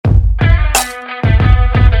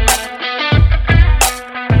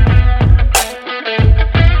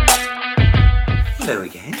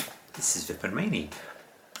Aaron Maney.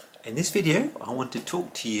 In this video I want to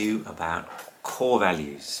talk to you about core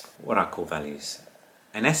values. What are core values?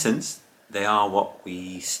 In essence, they are what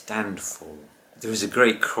we stand for. There is a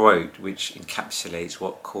great quote which encapsulates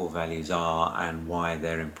what core values are and why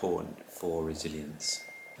they're important for resilience.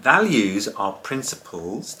 Values are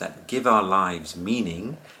principles that give our lives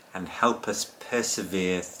meaning and help us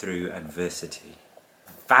persevere through adversity.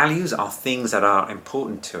 Values are things that are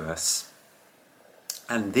important to us,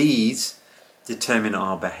 and these determine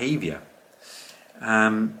our behaviour.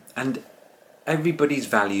 And everybody's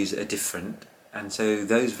values are different, and so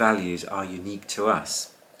those values are unique to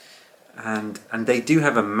us. And they do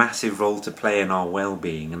have a massive role to play in our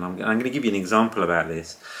well-being, and I'm going to give you an example about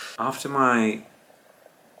this. After my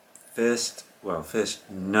first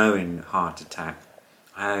known heart attack,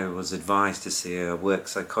 I was advised to see a work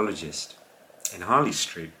psychologist in Harley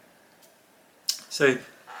Street. So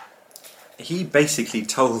he basically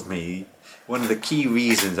told me one of the key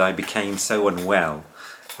reasons I became so unwell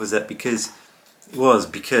was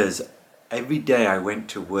because every day I went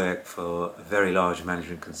to work for a very large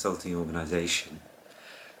management consulting organisation,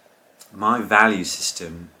 my value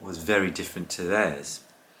system was very different to theirs.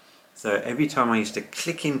 So every time I used to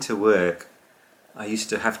click into work, I used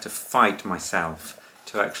to have to fight myself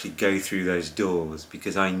to actually go through those doors,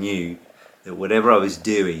 because I knew that whatever I was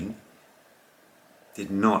doing did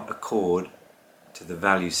not accord to the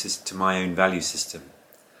to my own value system.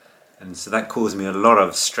 And so that caused me a lot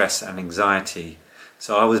of stress and anxiety.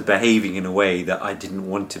 So I was behaving in a way that I didn't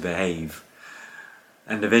want to behave.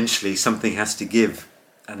 And eventually something has to give,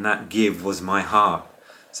 and that give was my heart.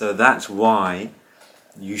 So that's why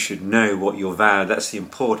you should know what your value, that's the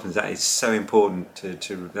importance, that is so important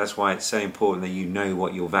that's why it's so important that you know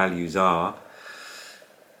what your values are,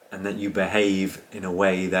 and that you behave in a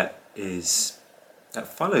way that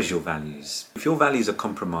follows your values. If your values are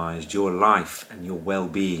compromised, your life and your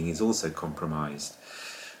well-being is also compromised.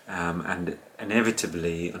 And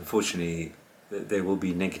inevitably, unfortunately, there will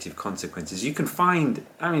be negative consequences. You can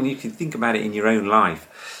think about it in your own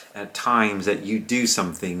life at times that you do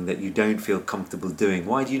something that you don't feel comfortable doing.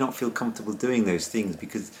 Why do you not feel comfortable doing those things?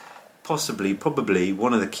 Because probably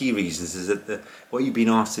one of the key reasons is that what you've been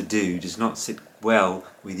asked to do does not sit well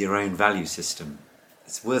with your own value system.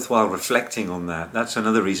 It's worthwhile reflecting on that. That's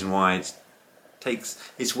another reason why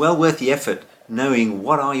it's well worth the effort knowing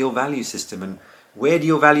what are your value system and where do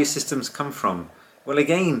your value systems come from. Well,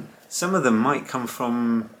 again, some of them might come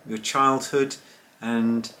from your childhood,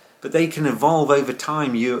 but they can evolve over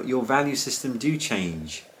time. Your value system do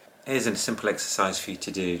change. Here's a simple exercise for you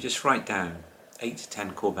to do. Just write down 8 to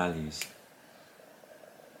 10 core values.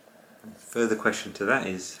 Further question to that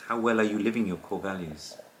is, how well are you living your core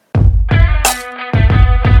values?